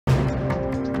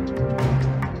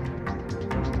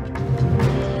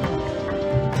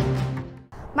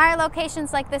Meijer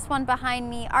locations like this one behind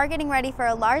me are getting ready for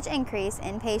a large increase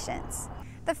in patients.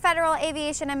 The Federal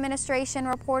Aviation Administration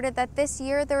reported that this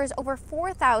year there is over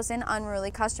 4,000 unruly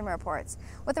customer reports,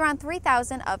 with around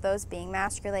 3,000 of those being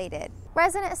mask-related.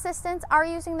 Resident assistants are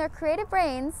using their creative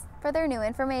brains for their new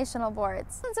informational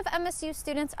boards. Thousands of MSU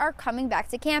students are coming back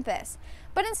to campus,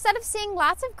 but instead of seeing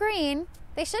lots of green,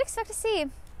 they should expect to see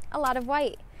a lot of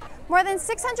white. More than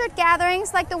 600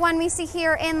 gatherings like the one we see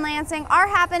here in Lansing are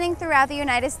happening throughout the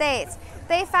United States.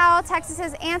 They follow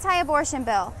Texas's anti-abortion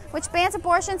bill, which bans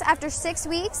abortions after 6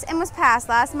 weeks and was passed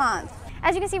last month.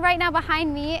 As you can see right now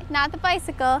behind me, not the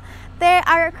bicycle, they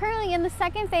are currently in the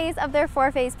second phase of their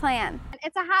 4-phase plan.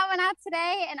 It's a hot one out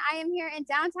today, and I am here in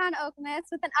downtown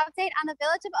Okemos with an update on the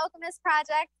Village of Okemos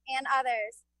project and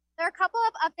others. There are a couple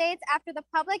of updates after the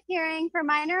public hearing for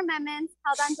minor amendments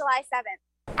held on July 7th.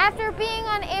 After being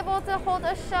unable to hold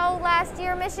a show last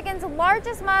year, Michigan's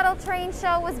largest model train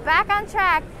show was back on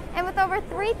track and with over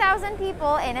 3,000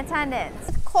 people in attendance.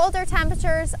 With colder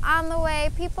temperatures on the way,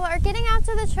 people are getting out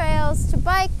to the trails to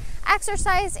bike,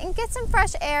 exercise, and get some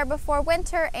fresh air before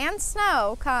winter and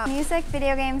snow come. Music,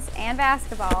 video games, and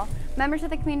basketball. Members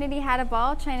of the community had a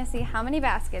ball trying to see how many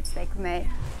baskets they could make.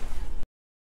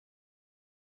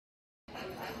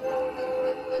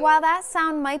 While that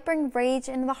sound might bring rage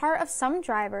into the heart of some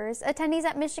drivers, attendees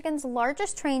at Michigan's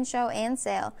largest train show and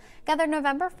sale gathered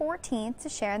November 14th to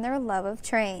share in their love of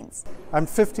trains. I'm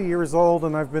 50 years old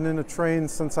and I've been in a train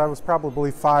since I was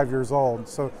probably 5 years old,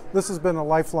 so this has been a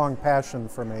lifelong passion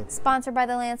for me. Sponsored by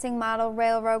the Lansing Model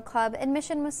Railroad Club,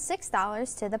 admission was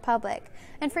 $6 to the public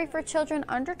and free for children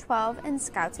under 12 in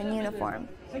Scouts in uniform,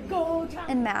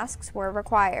 and masks were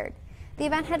required. The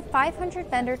event had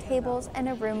 500 vendor tables and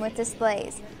a room with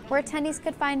displays, where attendees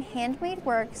could find handmade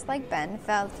works like Ben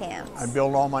Feldkamp's. I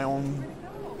build all my own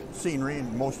scenery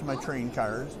and most of my train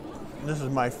cars. And this is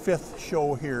my 5th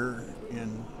show here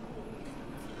in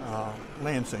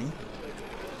Lansing.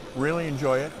 Really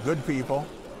enjoy it, good people,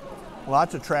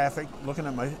 lots of traffic, looking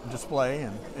at my display,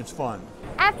 and it's fun.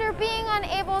 After being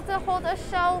unable to hold a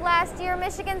show last year,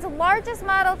 Michigan's largest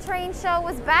model train show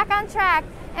was back on track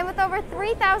and with over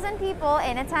 3,000 people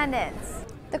in attendance.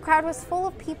 The crowd was full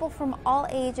of people from all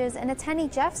ages, and attendee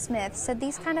Jeff Smith said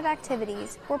these kind of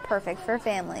activities were perfect for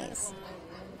families.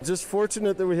 Just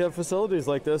fortunate that we have facilities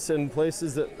like this and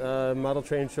places that model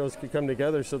train shows could come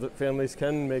together so that families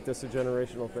can make this a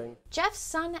generational thing. Jeff's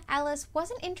son Ellis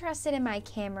wasn't interested in my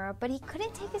camera, but he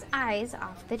couldn't take his eyes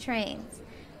off the trains.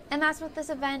 And that's what this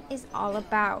event is all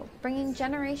about, bringing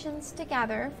generations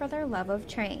together for their love of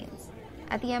trains.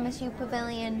 At the MSU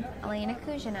Pavilion, Elena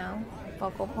Cousineau,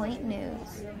 Focal Point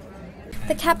News.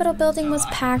 The Capitol building was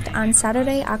packed on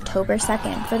Saturday, October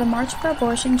 2nd for the March for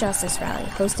Abortion Justice Rally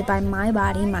hosted by My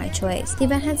Body, My Choice. The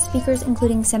event had speakers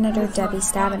including Senator Debbie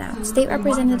Stabenow, State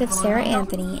Representative Sarah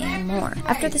Anthony, and more.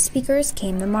 After the speakers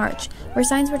came the march, where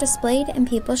signs were displayed and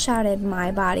people shouted, "My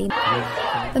Body."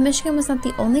 But Michigan was not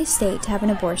the only state to have an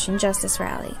abortion justice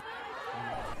rally.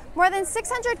 More than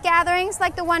 600 gatherings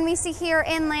like the one we see here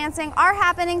in Lansing are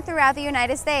happening throughout the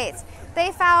United States.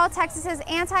 They follow Texas's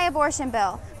anti-abortion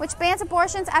bill, which bans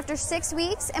abortions after 6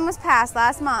 weeks and was passed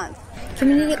last month.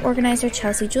 Community organizer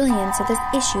Chelsea Julian said this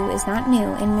issue is not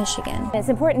new in Michigan. It's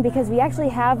important because we actually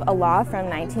have a law from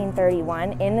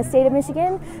 1931 in the state of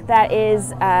Michigan that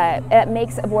it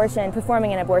makes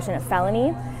performing an abortion a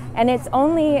felony, and it's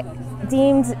only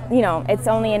deemed, it's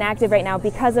only inactive right now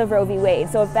because of Roe v. Wade.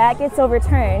 So if that gets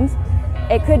overturned,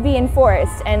 it could be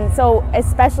enforced. And so,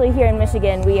 especially here in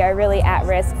Michigan, we are really at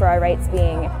risk for our rights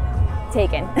being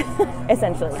taken,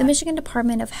 essentially. The Michigan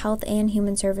Department of Health and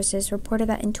Human Services reported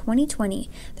that in 2020,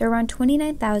 there were around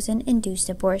 29,000 induced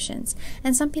abortions.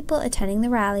 And some people attending the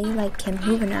rally, like Kim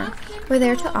Hubener, were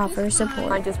there to offer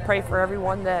support. I just pray for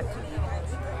everyone that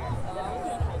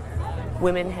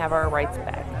women have our rights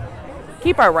back.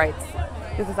 Keep our rights.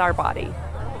 This is our body.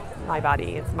 My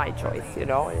body, it's my choice, and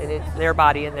it's their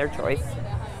body and their choice.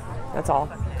 That's all.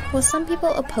 While some people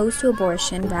opposed to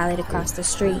abortion rallied across the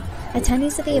street,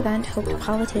 attendees of the event hoped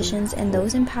politicians and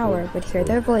those in power would hear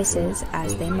their voices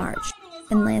as they marched.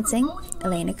 In Lansing,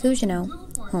 Elena Cousineau,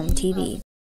 Home TV.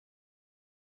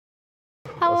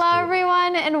 Hello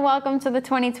everyone, and welcome to the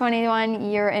 2021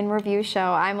 Year in Review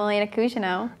Show. I'm Elena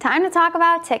Cousineau. Time to talk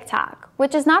about TikTok,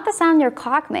 which is not the sound your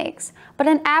clock makes, but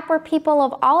an app where people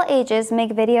of all ages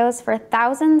make videos for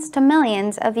thousands to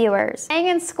millions of viewers. Staying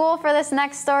in school for this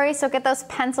next story, so get those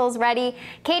pencils ready.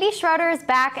 Katie Schroeder is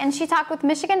back, and she talked with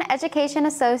Michigan Education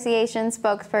Association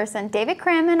spokesperson David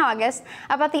Krim in August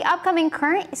about the upcoming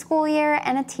current school year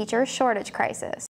and a teacher shortage crisis.